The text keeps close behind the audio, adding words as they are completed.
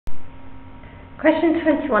Question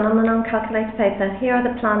 21 on the non-calculator paper. Here are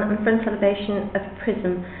the plan and front elevation of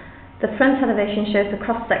prism. The front elevation shows the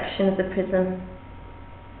cross-section of the prism.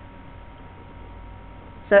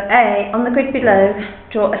 So A, on the grid below,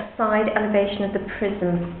 draw a side elevation of the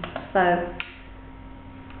prism. So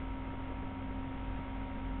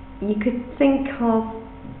you could think of,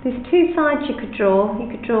 there's two sides you could draw. You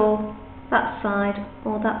could draw that side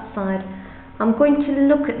or that side. I'm going to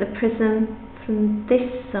look at the prism from this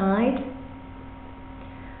side.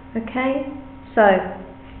 Okay, so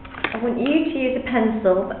I want you to use a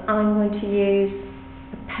pencil, but I'm going to use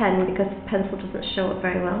a pen because the pencil doesn't show up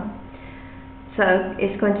very well. So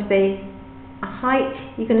it's going to be a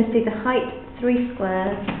height, you're going to see the height 3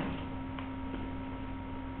 squares,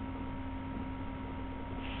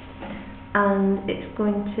 and it's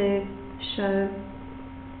going to show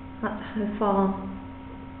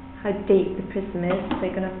how deep the prism is. So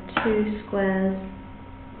you're going to have 2 squares.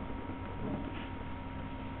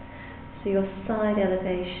 So your side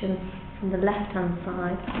elevation from the left hand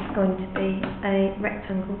side is going to be a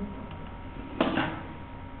rectangle.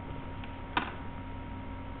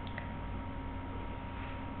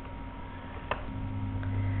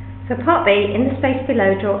 So part B, in the space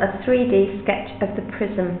below, draw a 3D sketch of the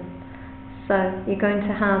prism. So you're going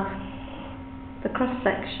to have the cross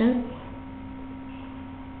section,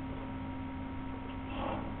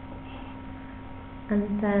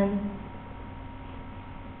 and then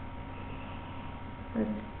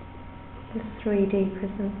the 3D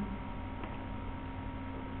prism.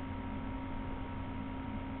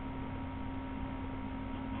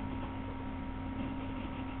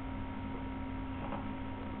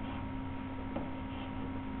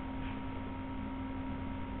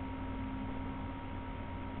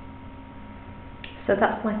 So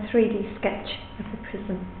that's my 3D sketch of the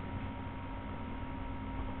prism.